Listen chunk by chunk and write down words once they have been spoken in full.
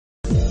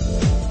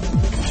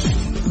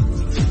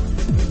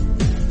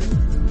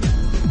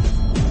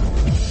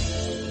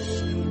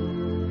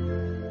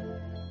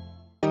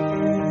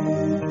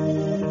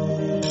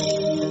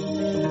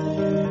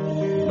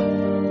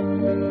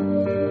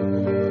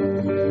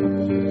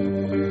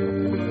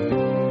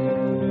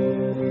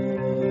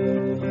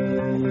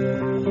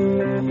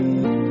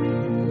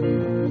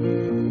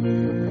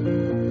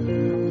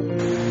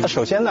那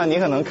首先呢，你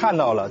可能看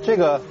到了这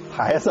个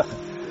牌子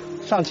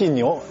“上汽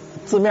牛”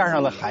字面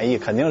上的含义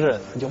肯定是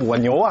就我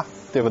牛啊，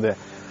对不对？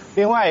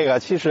另外一个，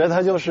其实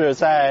它就是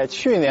在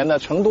去年的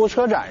成都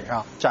车展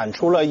上展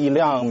出了一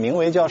辆名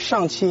为叫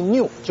上汽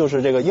New， 就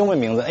是这个英文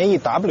名字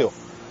NEW，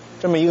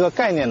 这么一个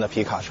概念的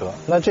皮卡车。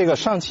那这个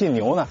上汽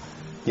牛呢，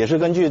也是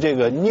根据这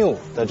个 New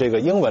的这个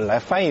英文来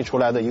翻译出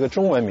来的一个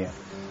中文名。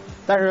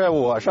但是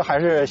我还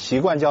是习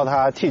惯叫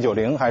它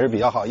T90 还是比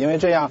较好，因为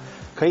这样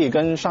可以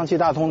跟上汽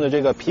大通的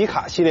这个皮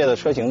卡系列的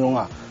车型中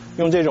啊，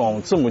用这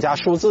种字母加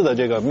数字的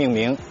这个命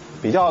名，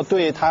比较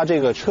对它这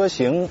个车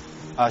型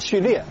序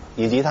列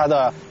以及它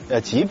的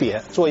级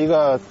别做一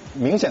个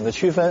明显的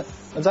区分。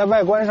在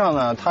外观上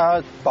呢，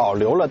它保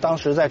留了当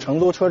时在成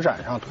都车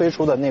展上推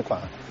出的那款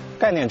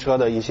概念车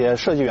的一些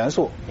设计元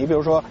素。你比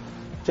如说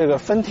这个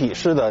分体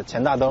式的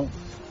前大灯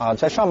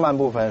在上半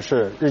部分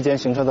是日间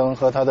行车灯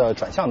和它的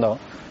转向灯，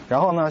然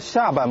后呢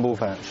下半部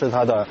分是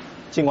它的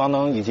近光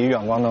灯以及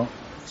远光灯。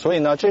所以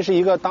呢，这是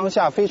一个当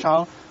下非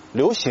常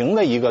流行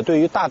的一个对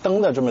于大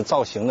灯的这么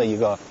造型的一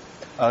个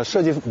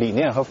设计理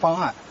念和方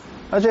案。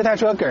那这台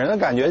车给人的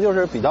感觉就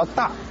是比较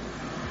大，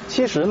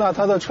其实呢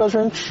它的车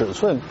身尺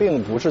寸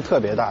并不是特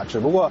别大，只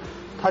不过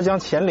它将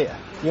前脸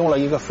用了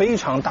一个非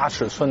常大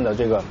尺寸的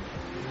这个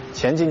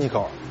前进气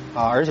口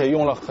而且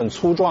用了很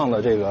粗壮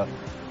的这个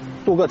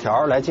镀铬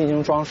条来进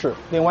行装饰。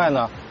另外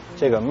呢，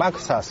这个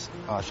MAXUS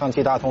上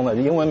汽大通的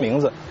英文名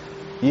字，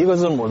一个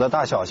字母的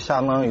大小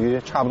相当于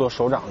差不多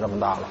手掌这么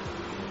大了，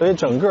所以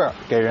整个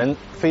给人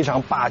非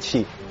常霸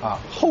气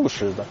厚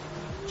实的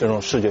这种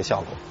视觉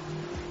效果。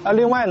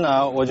另外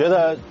呢，我觉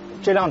得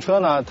这辆车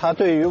呢，它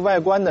对于外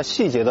观的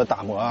细节的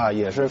打磨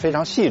也是非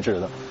常细致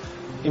的。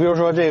你比如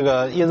说这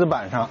个叶子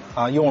板上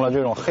用了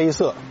这种黑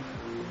色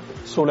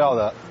塑料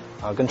的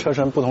跟车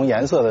身不同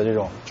颜色的这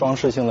种装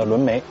饰性的轮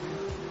眉，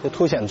就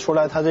凸显出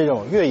来它这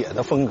种越野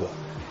的风格。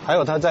还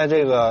有它在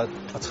这个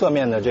侧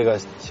面的这个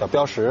小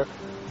标识，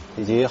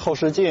以及后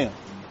视镜，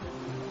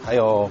还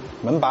有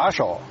门把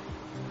手，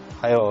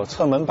还有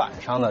侧门板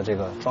上的这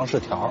个装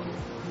饰条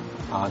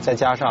再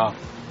加上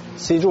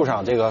C 柱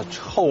上这个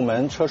后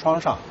门车窗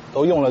上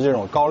都用了这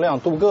种高亮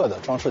镀铬的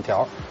装饰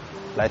条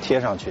来贴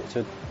上去，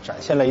就展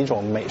现了一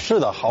种美式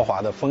的豪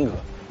华的风格。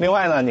另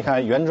外呢，你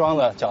看原装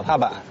的脚踏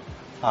板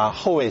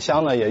后尾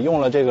箱呢也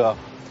用了这个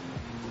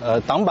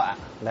挡板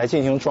来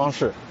进行装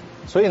饰，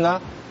所以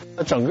呢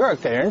整个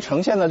给人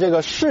呈现的这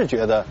个视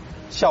觉的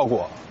效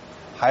果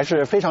还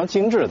是非常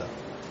精致的。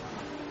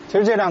其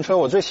实这辆车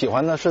我最喜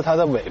欢的是它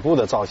的尾部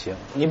的造型。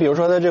你比如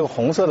说它这个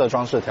红色的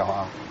装饰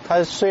条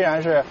它虽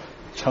然是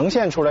呈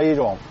现出来一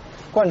种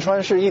贯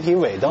穿式一体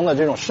尾灯的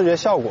这种视觉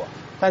效果，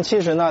但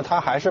其实呢它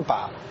还是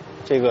把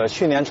这个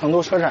去年成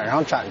都车展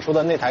上展出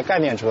的那台概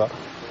念车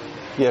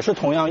也是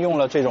同样用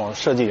了这种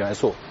设计元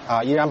素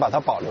依然把它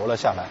保留了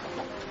下来。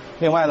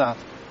另外呢，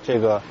这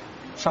个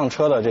上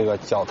车的这个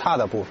脚踏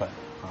的部分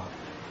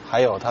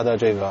还有它的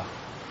这个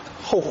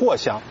后货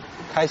箱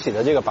开启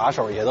的这个把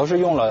手也都是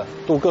用了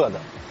镀铬的。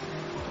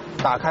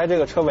打开这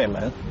个车尾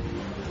门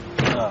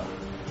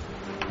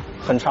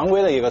很常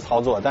规的一个操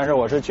作，但是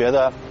我是觉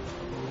得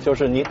就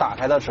是你打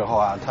开的时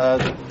候它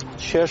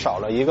缺少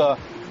了一个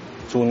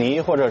阻尼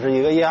或者是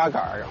一个液压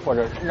杆，或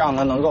者让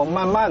它能够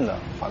慢慢的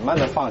缓慢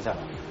的放下来。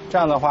这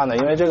样的话呢，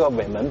因为这个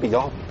尾门比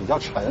较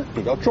沉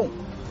比较重，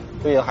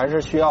所以还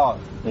是需要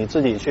你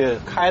自己去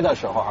开的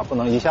时候不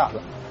能一下子，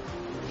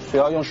需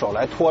要用手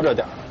来拖着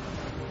点。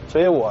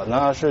所以我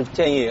呢是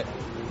建议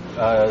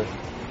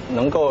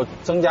能够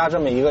增加这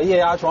么一个液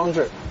压装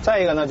置。再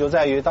一个呢，就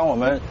在于当我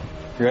们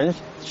人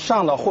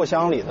上到货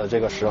箱里的这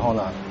个时候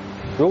呢，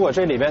如果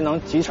这里边能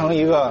集成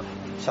一个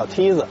小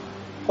梯子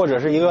或者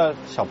是一个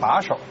小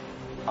把手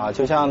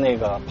就像那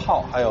个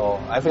炮还有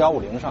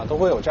F150上都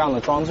会有这样的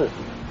装置，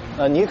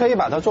你可以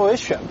把它作为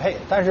选配。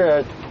但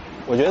是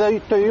我觉得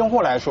对于用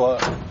户来说，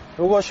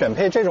如果选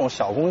配这种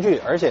小工具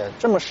而且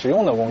这么实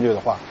用的工具的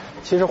话，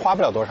其实花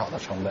不了多少的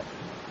成本。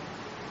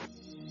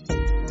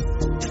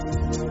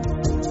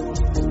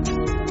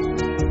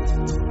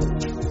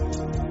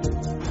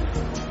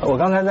我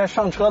刚才在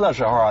上车的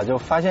时候就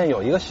发现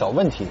有一个小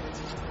问题。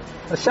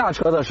下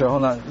车的时候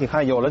呢，你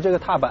看有了这个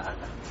踏板，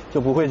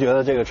就不会觉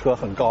得这个车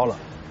很高了，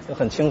就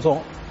很轻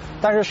松。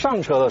但是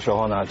上车的时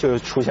候呢，就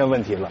出现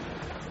问题了。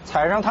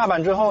踩上踏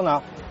板之后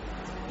呢，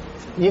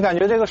你感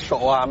觉这个手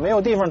没有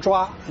地方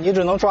抓，你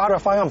只能抓着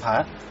方向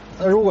盘。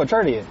那如果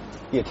这里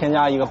也添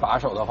加一个把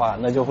手的话，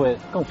那就会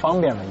更方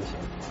便了一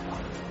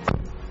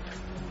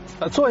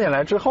些。坐进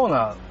来之后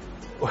呢，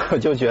我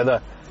就觉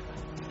得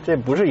这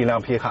不是一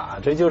辆皮卡，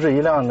这就是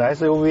一辆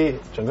SUV。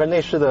整个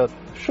内饰的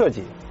设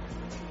计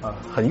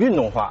很运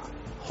动化，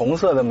红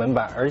色的门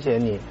板，而且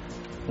你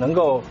能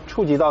够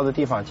触及到的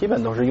地方基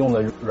本都是用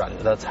的软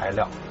的材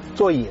料。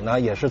座椅呢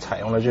也是采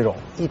用了这种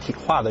一体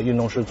化的运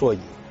动式座椅。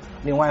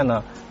另外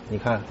呢，你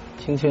看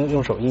轻轻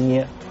用手一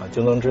捏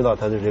就能知道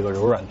它的这个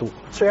柔软度。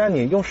虽然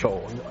你用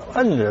手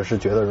摁着是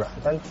觉得软，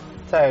但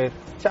在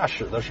驾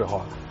驶的时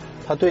候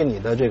它对你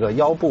的这个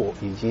腰部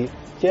以及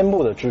肩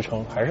部的支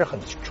撑还是很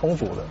充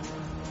足的。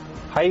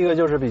还有一个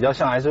就是比较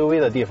像 SUV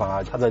的地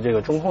方它的这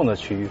个中控的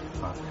区域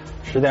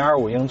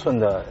10.25英寸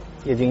的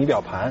液晶仪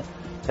表盘，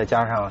再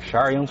加上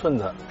12英寸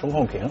的中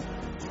控屏，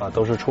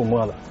都是触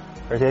摸的，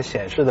而且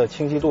显示的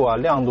清晰度啊、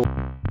亮度。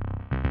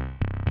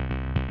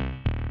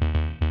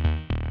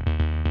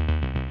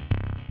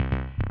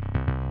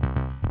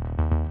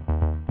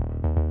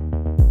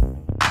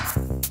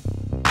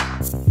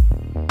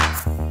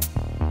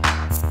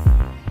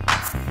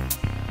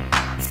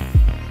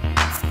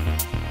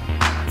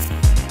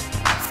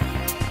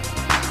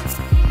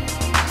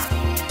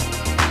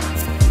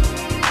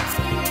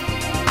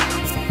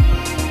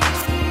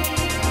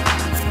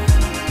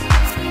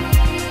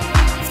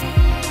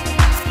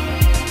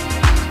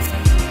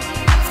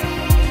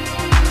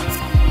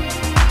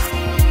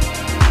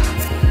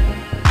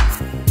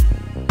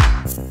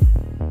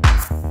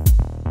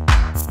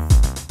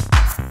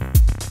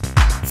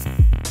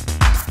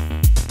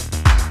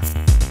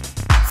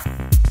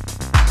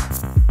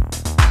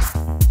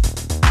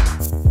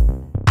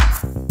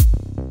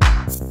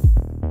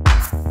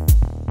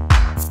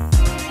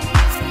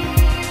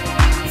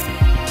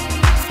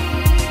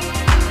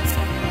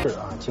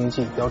经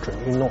济标准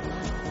运动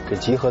给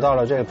集合到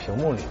了这个屏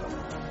幕里了。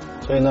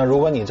所以呢，如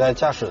果你在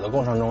驾驶的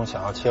过程中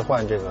想要切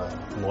换这个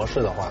模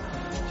式的话，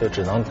就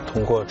只能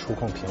通过触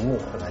控屏幕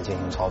来进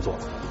行操作，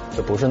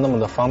就不是那么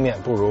的方便。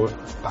不如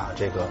把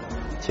这个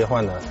切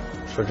换的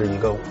设置一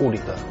个物理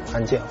的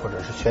按键或者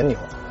是旋钮，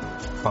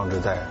放置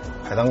在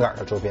排挡杆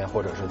的周边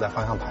或者是在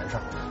方向盘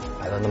上，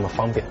来的那么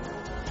方便。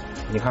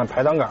你看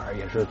排挡杆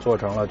也是做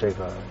成了这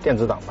个电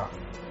子挡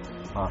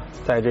把，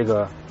在这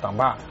个挡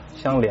把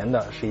相连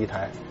的是一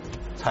台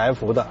采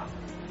孚的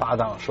8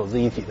档手自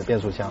一体的变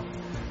速箱，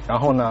然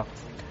后呢，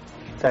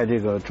在这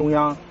个中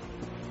央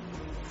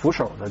扶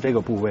手的这个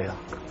部位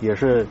也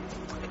是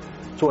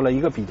做了一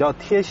个比较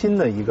贴心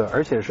的一个，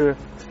而且是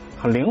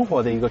很灵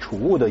活的一个储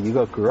物的一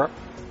个格。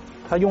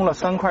它用了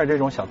3块这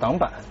种小挡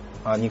板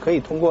你可以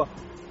通过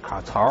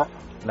卡槽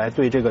来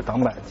对这个挡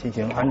板进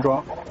行安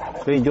装，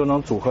所以你就能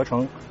组合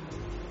成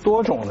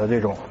多种的这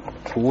种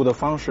储物的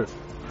方式。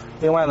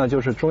另外呢，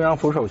就是中央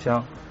扶手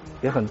箱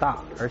也很大，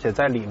而且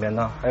在里面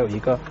呢还有一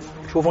个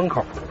出风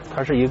口，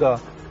它是一个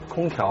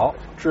空调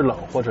制冷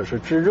或者是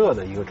制热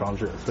的一个装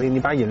置，所以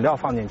你把饮料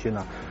放进去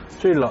呢，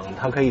最冷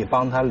它可以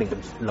帮它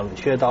冷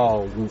却到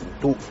5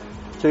度，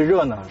最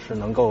热呢是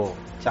能够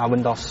加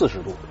温到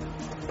40度。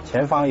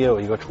前方也有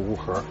一个储物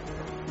盒，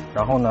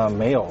然后呢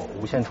没有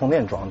无线充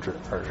电装置，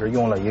而是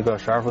用了一个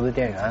12伏的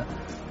电源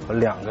和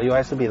2个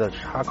USB 的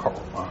插口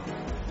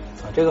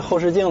这个后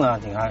视镜呢，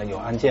你看有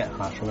按键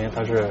说明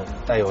它是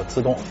带有自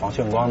动防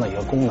眩光的一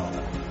个功能的。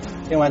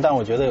另外，但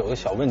我觉得有个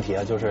小问题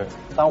就是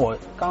当我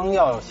刚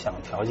要想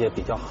调节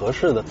比较合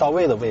适的到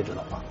位的位置的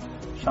话，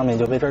上面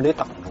就被这里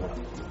挡住了，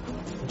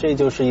这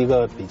就是一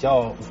个比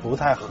较不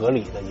太合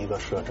理的一个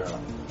设置了。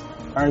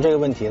当然这个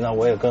问题呢，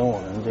我也跟我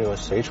们这个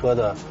随车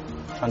的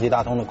上汽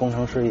大通的工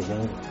程师已经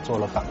做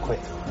了反馈，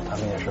他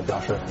们也是表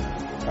示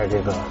在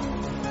这个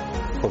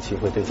后期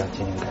会对它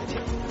进行改进。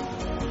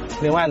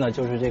另外呢，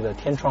就是这个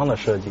天窗的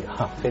设计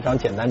非常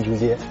简单直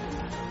接，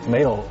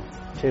没有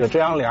这个遮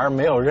阳帘，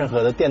没有任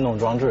何的电动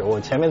装置。我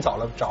前面找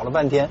了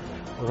半天，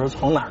我说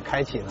从哪儿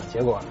开启呢？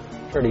结果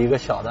这里一个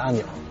小的按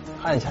钮，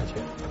按下去，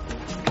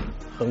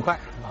很快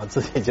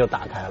自己就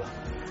打开了。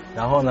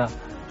然后呢，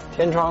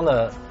天窗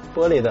的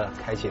玻璃的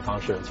开启方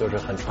式就是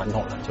很传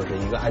统的，就是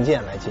一个按键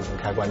来进行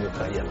开关就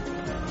可以了。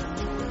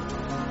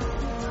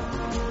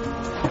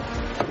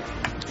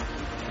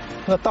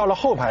那到了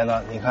后排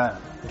呢，你看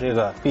这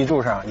个 B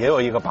柱上也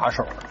有一个把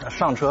手，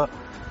上车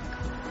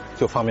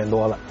就方便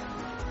多了。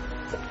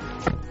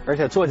而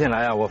且坐进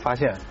来我发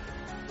现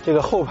这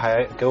个后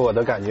排给我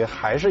的感觉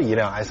还是一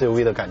辆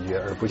SUV 的感觉，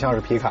而不像是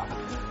皮卡。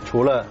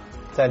除了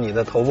在你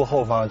的头部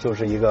后方就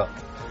是一个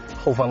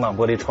后风挡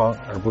玻璃窗，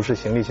而不是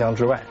行李箱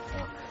之外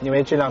因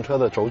为这辆车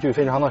的轴距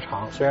非常的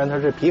长，虽然它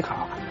是皮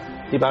卡，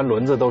一般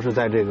轮子都是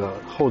在这个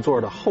后座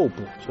的后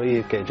部，所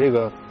以给这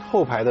个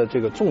后排的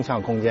这个纵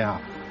向空间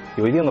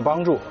有一定的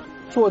帮助。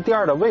坐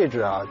垫的位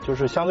置就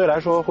是相对来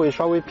说会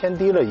稍微偏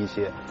低了一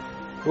些。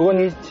如果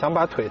你想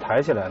把腿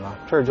抬起来呢，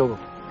这儿就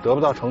得不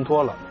到承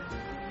托了。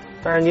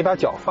但是你把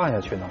脚放下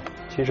去呢，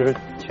其实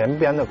前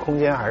边的空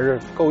间还是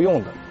够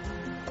用的。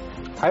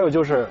还有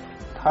就是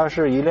它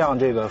是一辆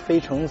这个非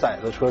承载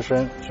的车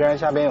身，虽然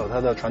下边有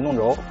它的传动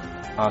轴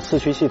4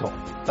驱系统，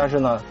但是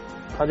呢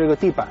它这个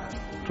地板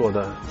做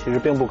的其实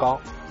并不高。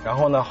然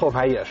后呢后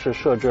排也是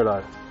设置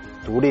了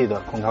独立的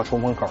空调出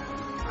风口，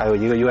还有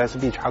一个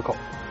USB 插口。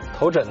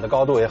头枕的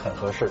高度也很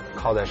合适，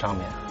靠在上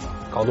面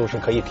高度是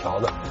可以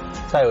调的。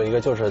再有一个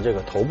就是这个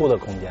头部的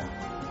空间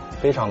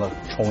非常的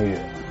充裕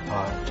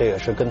这也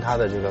是跟它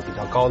的这个比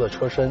较高的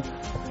车身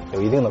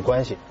有一定的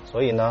关系。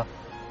所以呢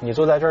你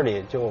坐在这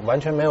里就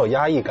完全没有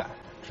压抑感，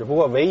只不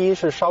过唯一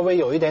是稍微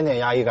有一点点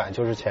压抑感，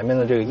就是前面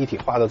的这个一体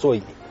化的座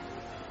椅，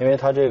因为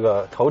它这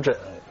个头枕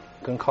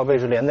跟靠背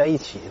是连在一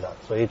起的，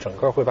所以整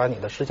个会把你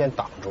的视线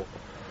挡住。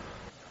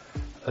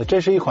这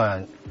是一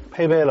款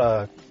配备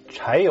了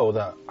柴油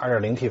的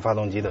 2.0T 发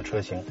动机的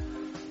车型。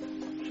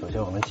首先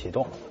我们启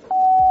动，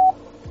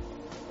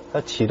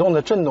它启动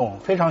的震动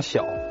非常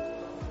小，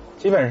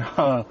基本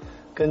上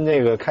跟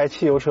这个开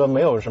汽油车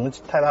没有什么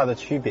太大的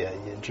区别，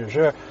也只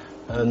是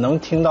能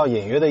听到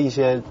隐约的一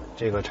些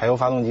这个柴油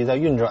发动机在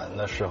运转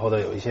的时候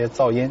的有一些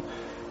噪音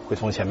会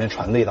从前面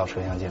传递到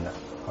车厢进来。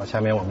好，下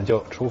面我们就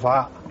出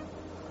发。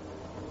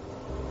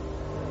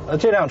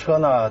这辆车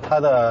呢，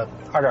它的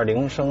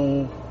2.0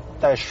升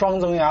带双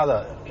增压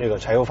的这个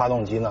柴油发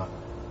动机呢，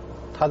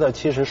它的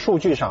其实数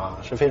据上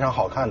是非常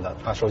好看的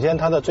啊。首先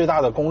它的最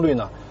大的功率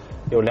呢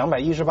有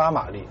218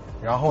马力，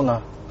然后呢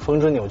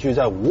峰值扭矩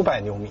在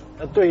500牛米。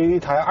那对于一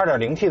台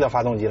 2.0T 的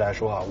发动机来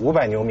说啊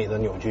，500牛米的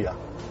扭矩啊，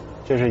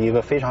这是一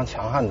个非常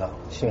强悍的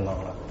性能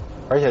了。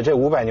而且这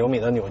500牛米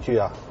的扭矩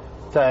啊，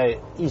在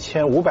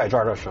1500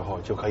转的时候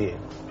就可以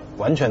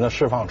完全的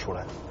释放出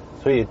来。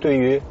所以对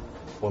于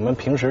我们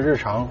平时日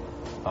常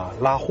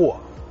拉货、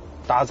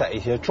搭载一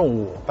些重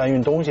物、搬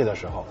运东西的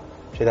时候，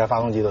这台发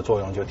动机的作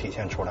用就体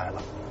现出来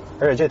了。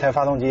而且这台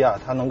发动机啊，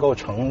它能够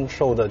承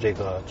受的这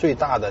个最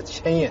大的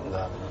牵引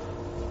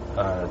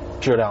的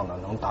质量呢，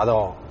能达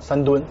到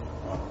3吨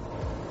啊。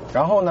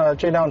然后呢，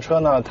这辆车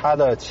呢，它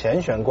的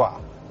前悬挂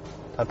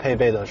它配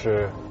备的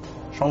是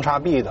双叉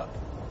臂的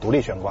独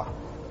立悬挂，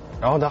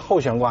然后它后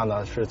悬挂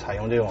呢是采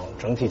用这种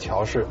整体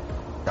桥式，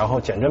然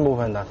后减震部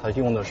分呢，它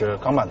用的是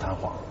钢板弹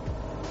簧。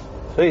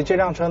所以这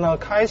辆车呢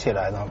开起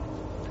来呢，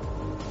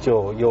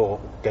就又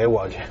给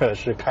我这个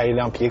是开一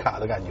辆皮卡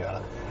的感觉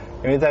了。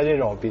因为在这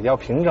种比较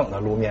平整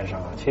的路面上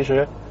啊，其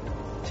实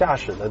驾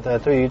驶的在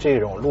对于这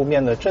种路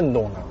面的震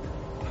动呢，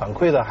反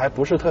馈的还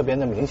不是特别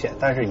的明显。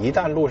但是一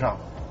旦路上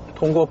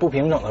通过不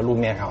平整的路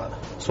面上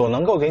所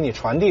能够给你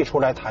传递出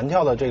来弹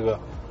跳的这个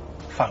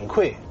反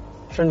馈，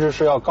甚至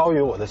是要高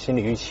于我的心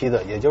理预期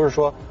的。也就是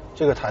说，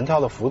这个弹跳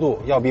的幅度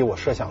要比我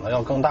设想的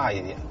要更大一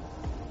点。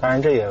当然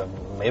这也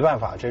没办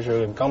法，这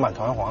是钢板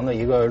弹簧的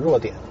一个弱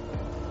点。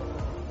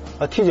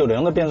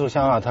T90 的变速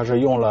箱啊，它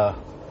是用了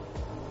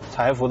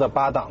采孚的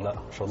8档的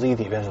手自一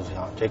体变速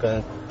箱，这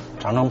跟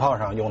长城炮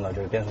上用的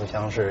这个变速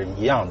箱是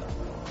一样的。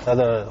它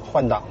的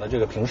换挡的这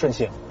个平顺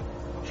性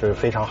是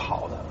非常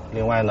好的。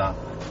另外呢，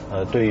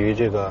对于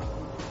这个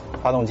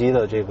发动机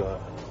的这个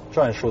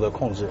转速的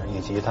控制以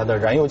及它的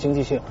燃油经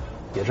济性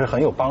也是很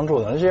有帮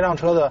助的。那这辆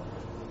车的，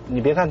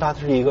你别看它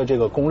是一个这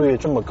个功率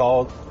这么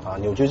高啊，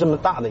扭矩这么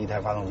大的一台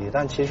发动机，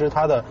但其实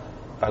它的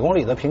100公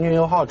里的平均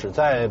油耗只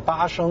在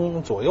8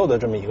升左右的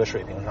这么一个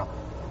水平上，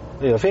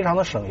也非常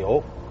的省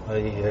油，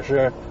也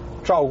是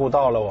照顾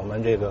到了我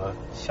们这个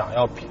想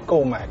要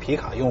购买皮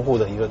卡用户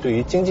的一个对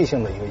于经济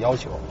性的一个要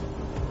求。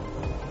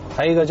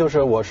还有一个就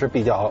是我是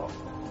比较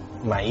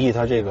满意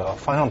它这个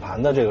方向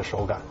盘的这个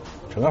手感，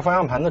整个方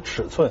向盘的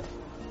尺寸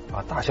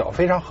大小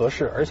非常合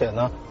适，而且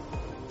呢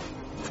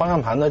方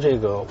向盘的这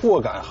个握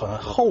感很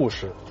厚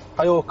实，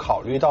还有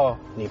考虑到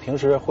你平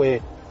时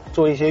会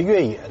做一些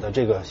越野的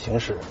这个行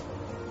驶。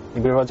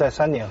你比如说在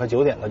3点和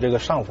9点的这个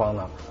上方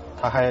呢，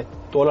它还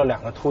多了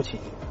2个凸起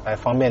来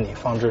方便你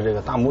放置这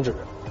个大拇指。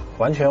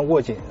完全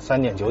握紧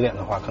3点9点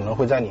的话，可能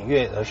会在你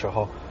越野的时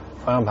候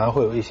方向盘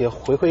会有一些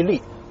回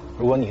力，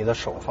如果你的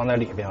手放在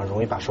里边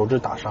容易把手指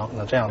打伤，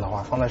那这样的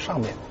话放在上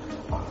面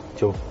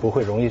就不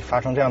会容易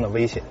发生这样的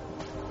危险。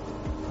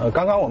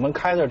刚刚我们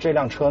开的这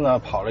辆车呢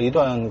跑了一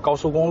段高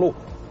速公路，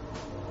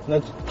那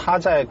它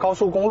在高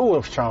速公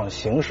路上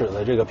行驶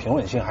的这个平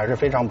稳性还是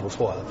非常不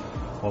错的。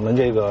我们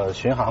这个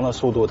巡航的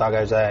速度大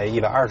概在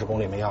120公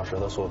里每小时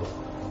的速度，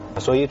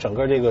所以整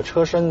个这个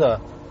车身的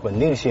稳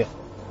定性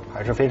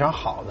还是非常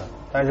好的。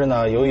但是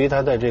呢，由于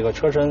它的这个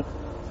车身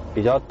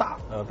比较大，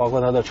包括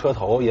它的车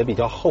头也比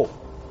较厚，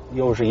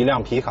又是一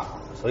辆皮卡，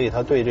所以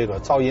它对这个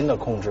噪音的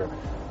控制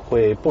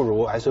会不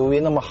如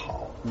SUV 那么好。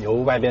由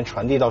外边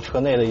传递到车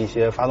内的一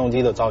些发动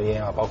机的噪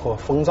音包括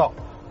风噪，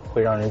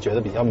会让人觉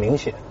得比较明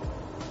显。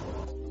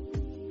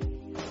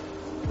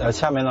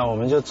下面呢，我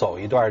们就走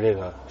一段这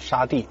个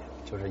沙地，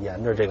就是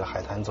沿着这个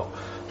海滩走。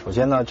首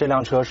先呢，这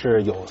辆车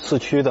是有4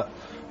驱的，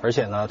而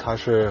且呢，它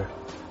是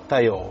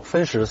带有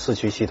分时4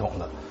驱系统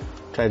的。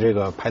在这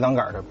个排挡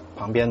杆的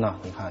旁边呢，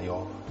你看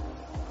有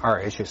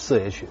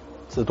 2H、4H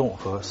自动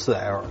和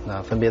4L，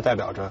 那分别代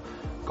表着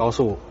高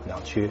速2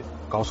驱、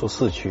高速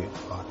4驱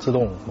自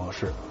动模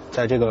式。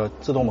在这个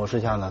自动模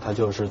式下呢，它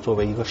就是作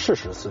为一个适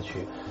时4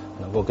驱，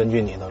能够根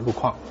据你的路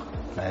况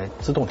来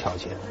自动调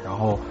节。然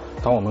后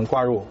当我们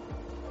挂入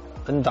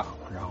N 档，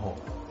然后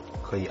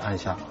可以按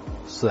下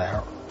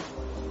 4L，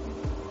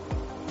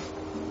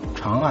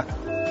 长按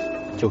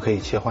就可以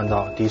切换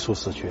到低速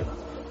4驱了。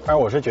但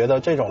是我是觉得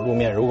这种路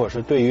面如果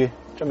是对于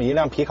这么一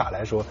辆皮卡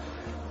来说，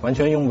完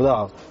全用不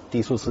到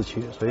低速4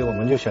驱，所以我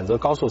们就选择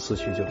高速4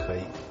驱就可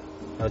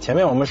以。前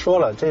面我们说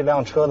了，这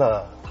辆车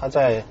的它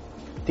在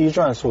低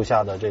转速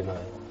下的这个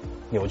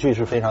扭矩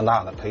是非常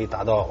大的，可以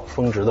达到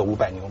峰值的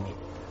500牛米。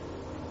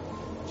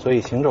所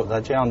以行走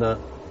在这样的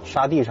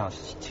沙地上，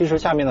其实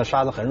下面的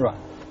沙子很软。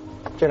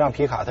这辆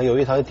皮卡它由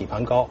于它的底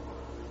盘高，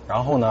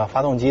然后呢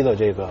发动机的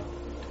这个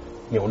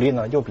扭力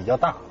呢又比较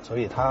大，所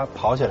以它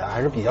跑起来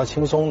还是比较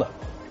轻松的。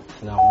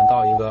现在我们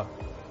到一个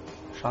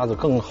沙子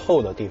更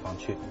厚的地方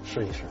去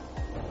试一试，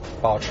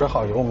保持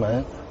好油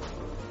门，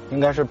应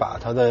该是把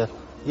它的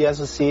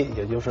ESC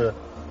也就是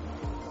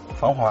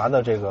防滑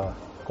的这个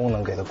功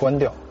能给它关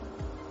掉，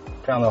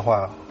这样的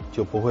话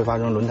就不会发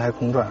生轮胎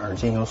空转而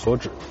进行锁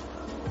止。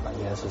把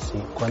ESC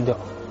关掉。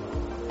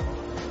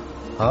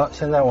好，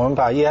现在我们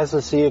把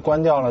ESC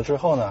关掉了之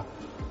后呢，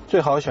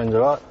最好选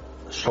择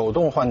手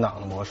动换挡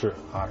的模式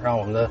啊，让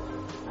我们的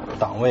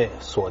档位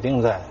锁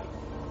定在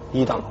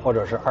1档或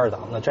者是2档。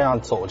那这样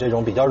走这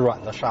种比较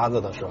软的沙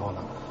子的时候呢，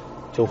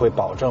就会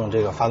保证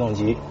这个发动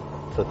机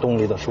的动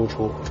力的输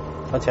出。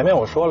那前面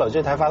我说了，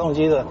这台发动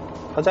机的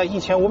它在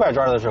1500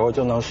转的时候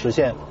就能实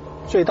现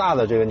最大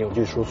的这个扭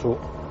矩输出。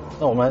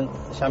那我们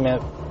下面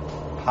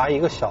爬一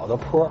个小的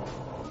坡，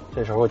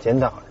这时候减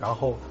档，然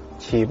后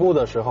起步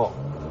的时候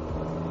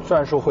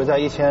转速会在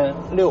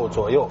1600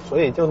左右，所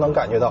以就能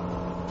感觉到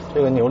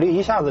这个扭力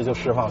一下子就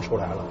释放出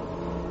来了。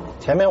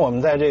前面我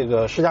们在这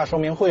个试驾说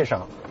明会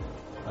上，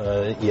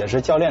也是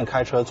教练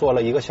开车做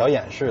了一个小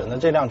演示。那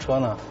这辆车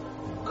呢，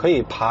可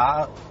以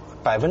爬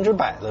100%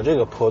的这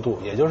个坡度，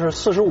也就是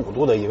45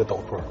度的一个陡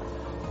坡，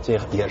这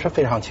也是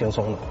非常轻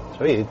松的。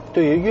所以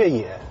对于越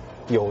野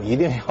有一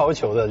定要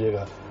求的这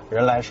个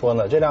人来说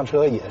呢，这辆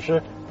车也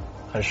是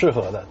很适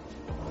合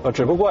的。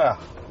只不过呀，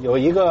有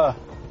一个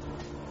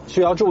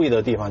需要注意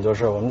的地方，就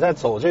是我们在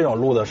走这种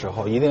路的时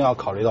候一定要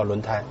考虑到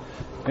轮胎。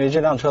因为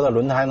这辆车的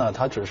轮胎呢，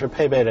它只是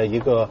配备了一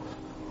个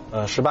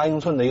18英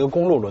寸的一个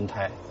公路轮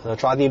胎，它的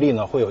抓地力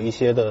呢会有一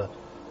些的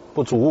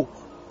不足。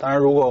当然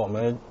如果我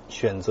们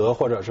选择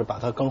或者是把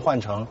它更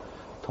换成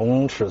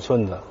同尺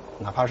寸的，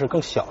哪怕是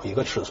更小一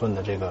个尺寸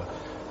的这个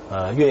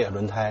越野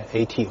轮胎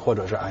AT 或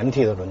者是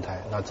MT 的轮胎，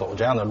那走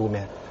这样的路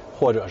面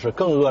或者是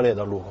更恶劣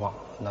的路况，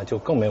那就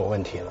更没有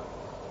问题了。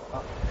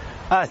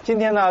今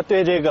天呢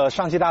对这个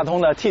上汽大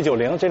通的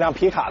T90 这辆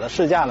皮卡的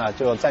试驾呢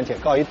就暂且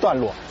告一段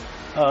落。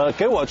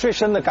给我最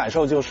深的感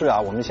受就是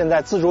我们现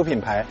在自主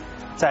品牌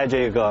在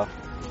这个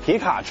皮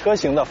卡车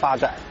型的发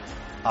展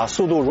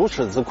速度如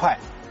此之快，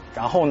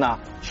然后呢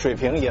水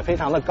平也非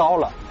常的高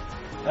了。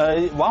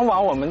往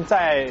往我们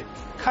在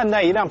看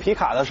待一辆皮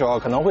卡的时候，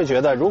可能会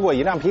觉得如果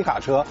一辆皮卡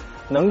车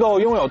能够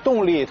拥有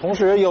动力，同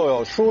时又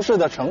有舒适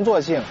的乘坐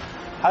性，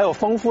还有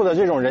丰富的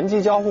这种人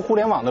机交互互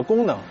联网的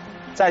功能，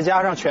再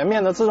加上全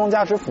面的自动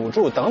驾驶辅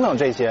助等等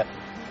这些，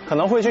可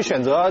能会去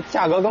选择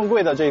价格更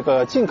贵的这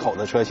个进口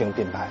的车型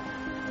品牌。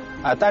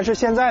但是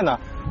现在呢，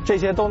这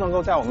些都能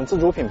够在我们自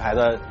主品牌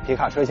的皮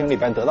卡车型里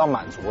边得到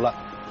满足了。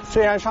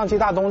虽然上汽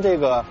大通这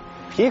个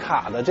皮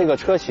卡的这个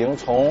车型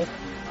从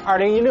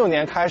2016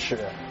年开始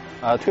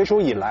推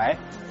出以来，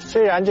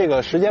虽然这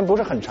个时间不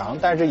是很长，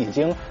但是已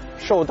经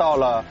受到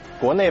了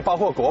国内包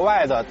括国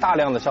外的大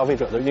量的消费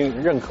者的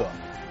认可。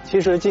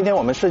其实今天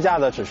我们试驾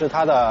的只是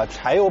它的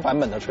柴油版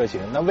本的车型，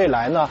那未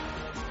来呢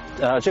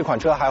这款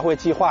车还会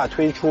计划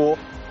推出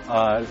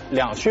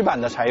2驱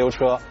版的柴油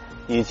车，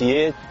以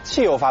及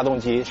汽油发动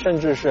机，甚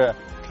至是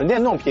纯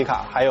电动皮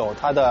卡，还有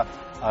它的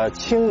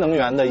氢能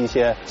源的一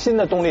些新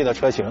的动力的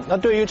车型。那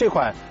对于这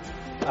款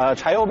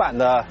柴油版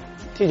的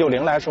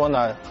T90 来说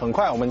呢，很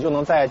快我们就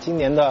能在今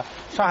年的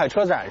上海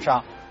车展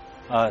上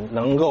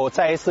能够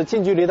再一次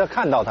近距离的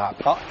看到它。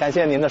好，感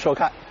谢您的收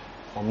看，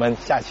我们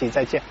下期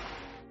再见。